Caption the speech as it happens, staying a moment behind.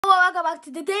welcome back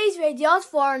to today's videos.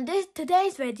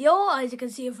 Today's video, as you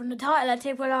can see from the title, I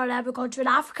think we're on agriculture in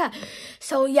Africa.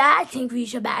 So yeah, I think we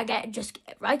should get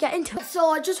into it.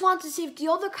 So I just want to see if the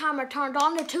other camera turned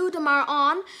on. The two of them are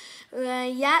on.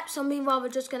 Yeah, so meanwhile we're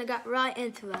just gonna get right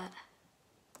into it.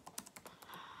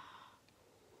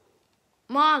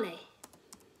 Molly.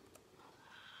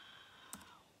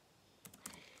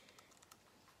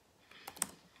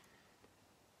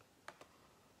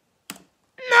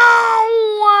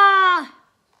 No!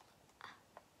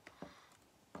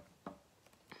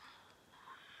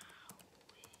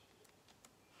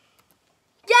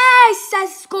 Yes,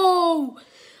 let's go!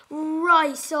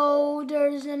 Right, so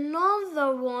there's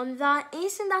another one that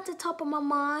isn't at the top of my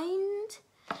mind.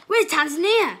 Where's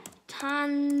Tanzania?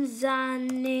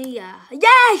 Tanzania.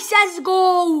 Yes, let's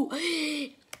go!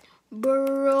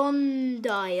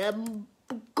 Burundi.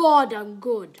 God, I'm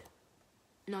good.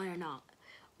 No, you're not.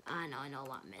 I know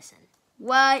what I'm missing.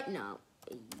 What? No.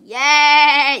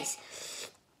 Yes!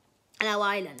 Hello,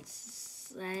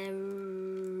 islands.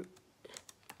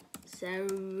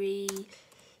 Sierra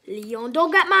Leone.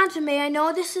 Don't get mad at me. I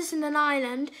know this isn't an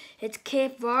island. It's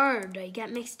Cape Verde. I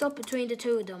get mixed up between the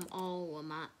two of them. Oh,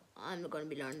 man. I'm going to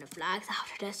be learning the flags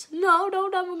after this. No, I'm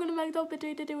going to mix up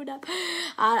between the two of them.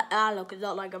 Look, it's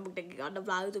not like I'm thinking on the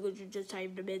flags because you just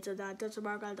typed them in, so that doesn't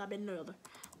work out. I'm in another.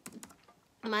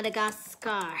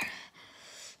 Madagascar.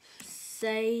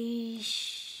 Seychelles.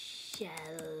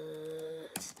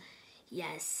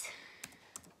 Yes.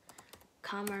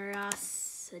 Comoros.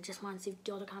 I just want to see if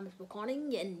the other camera's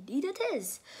recording. Indeed it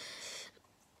is.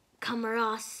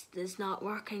 Comoros is not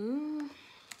working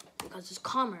because it's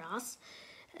Comoros.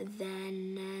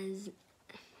 Then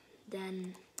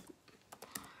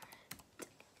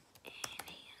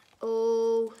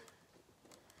oh,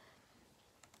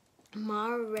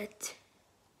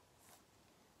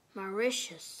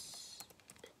 Mauritius.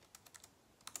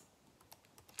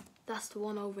 That's the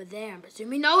one over there. I'm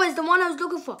assuming no, it's the one I was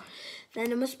looking for. Then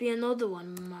there must be another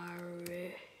one.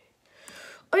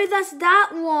 Oh, that's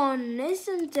that one,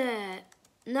 isn't it?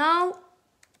 No.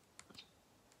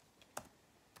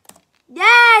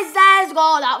 Yes, let's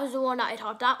go. That was the one that I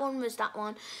thought. That one was that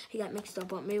one. He got mixed up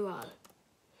with me. Well,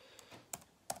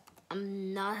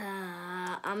 I'm not.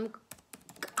 How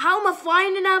am I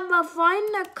finding that? I'm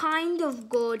finding that kind of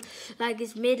good. Like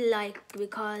it's mid-like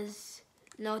because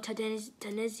no,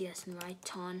 Tunisia isn't right.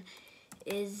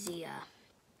 Tunisia.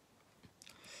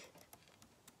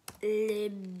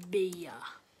 Libya.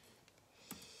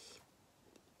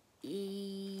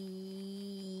 Egypt.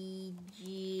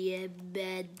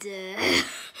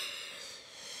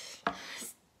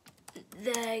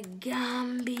 The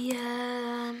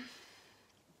Gambia.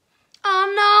 Oh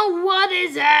no, what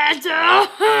is it?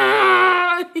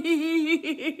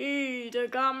 The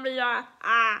Gambia.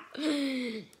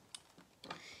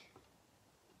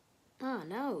 Oh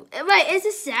no. Wait, is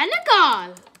it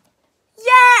Senegal?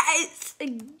 Yes!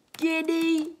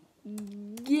 Guinea,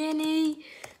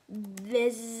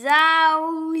 Bissau.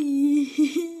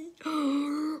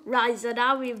 Right, so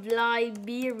now we've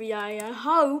Liberia, I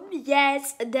hope.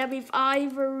 Yes, and then we've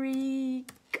Ivory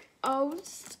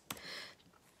Coast.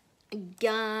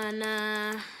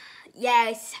 Ghana.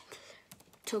 Yes.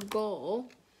 Togo.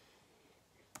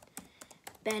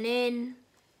 Benin.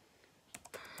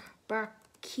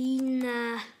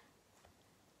 Burkina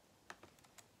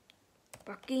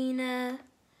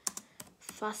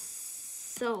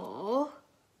Faso.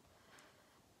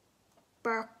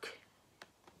 Burkina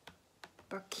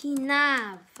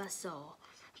Faso.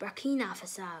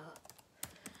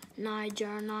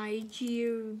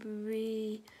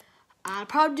 Nigeria. I'll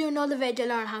probably do another video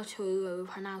learn how to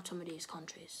pronounce some of these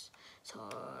countries. So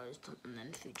something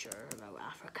in the future about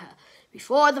Africa.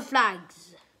 Before the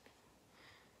flags.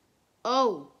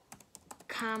 Oh,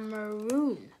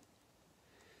 Cameroon.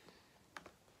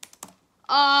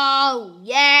 Oh,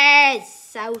 yes!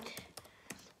 South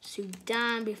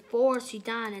Sudan, before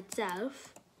Sudan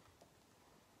itself.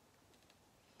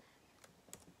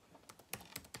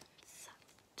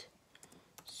 South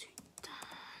Sudan.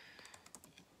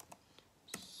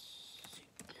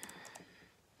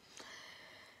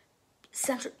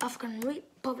 Central African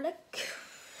Republic.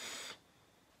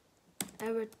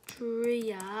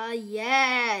 Eritrea,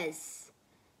 yes!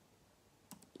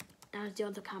 How's the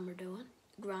other camera doing?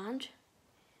 Grand.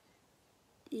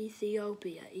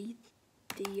 Ethiopia.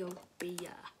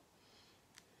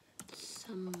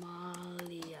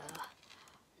 Somalia.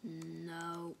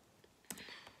 No.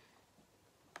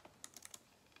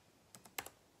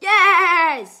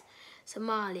 Yes!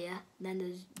 Somalia. Then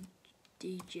there's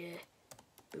Djibouti.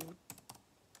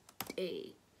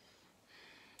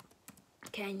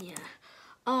 Kenya.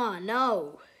 Oh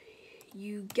no.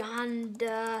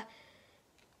 Uganda,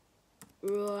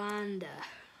 Rwanda,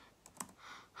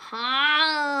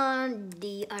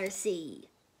 DRC,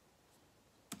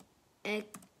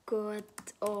 Equatorial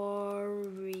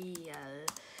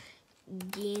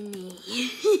Guinea,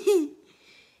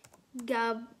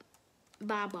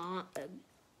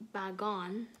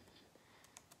 Bagon.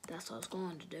 That's what I was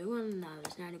going to do, and I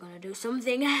was nearly going to do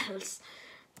something else.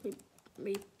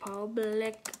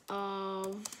 Republic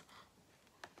of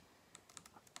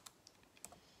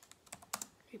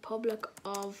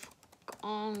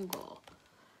Congo.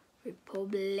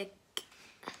 Republic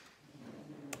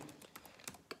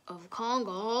of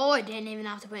Congo. Oh, I didn't even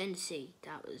have to put in the C.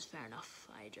 That was fair enough.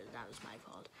 That was my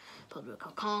fault. Republic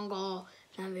of Congo.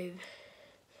 Then we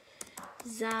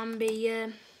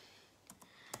Zambia,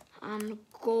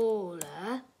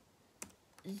 Angola,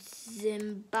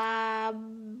 Zimbabwe.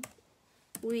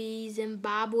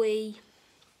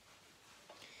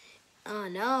 Oh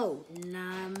no,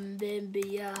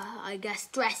 Namibia. I get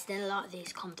stressed in a lot of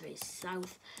these countries.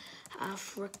 South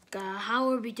Africa. How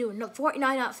are we doing? Look,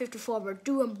 49 out of 54. We're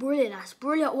doing brilliant. That's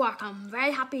brilliant work. I'm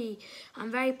very happy.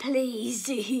 I'm very pleased.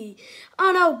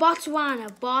 Oh no, Botswana.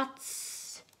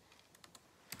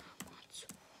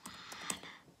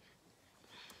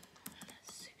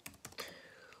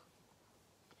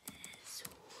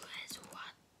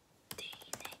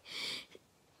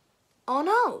 Oh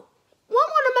no. What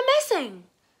one am I missing?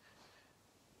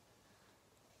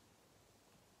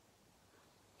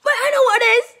 Wait, I know what it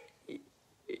is.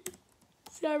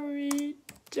 Sorry,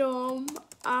 Tom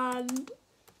and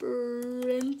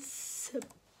Prince.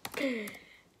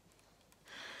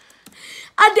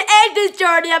 At the end of this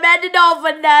journey, I'm ending off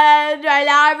with that.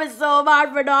 I was so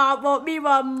bad for that, but me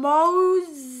were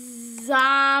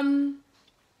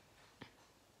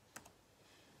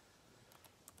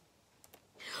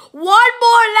one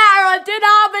more letter, I didn't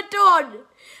have it done.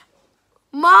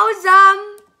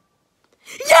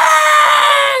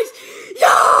 Yes!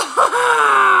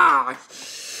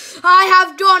 Yes! I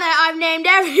have done it. I've named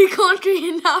every country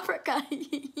in Africa.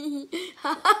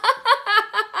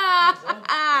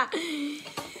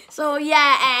 So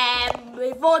yeah,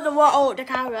 before the war,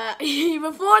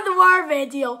 before the war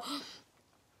video,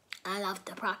 I'll have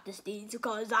to practice these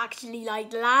because actually, like,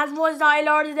 the last ones that I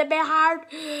learned is a bit hard.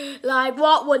 Like,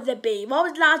 what would it be? What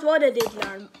was the last one I did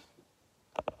learn?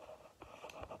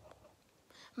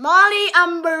 Mali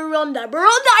and Burundi.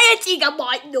 Burundi, I think I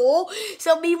might know.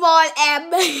 So meanwhile,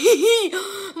 I'm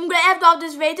gonna end off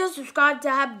this video. Subscribe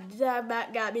to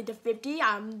get me to 50.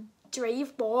 I'm 3,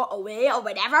 4 away or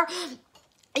whatever.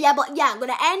 Yeah, but yeah, I'm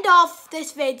gonna end off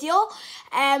this video.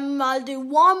 I'll do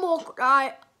one more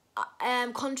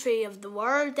country of the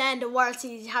world, then the World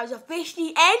Series has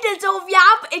officially ended. So if you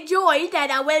have enjoyed,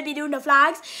 then I will be doing the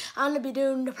flags and I'll be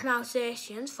doing the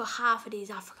pronunciations for half of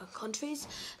these African countries,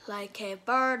 like Cape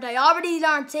Verde. I already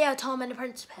learned Sao Tome and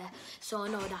Principe, so I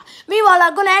know that. Meanwhile,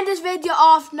 I'm gonna end this video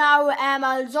off now.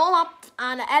 I'll zoom up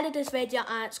and edit this video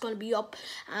and it's gonna be up.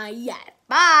 Yeah,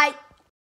 bye.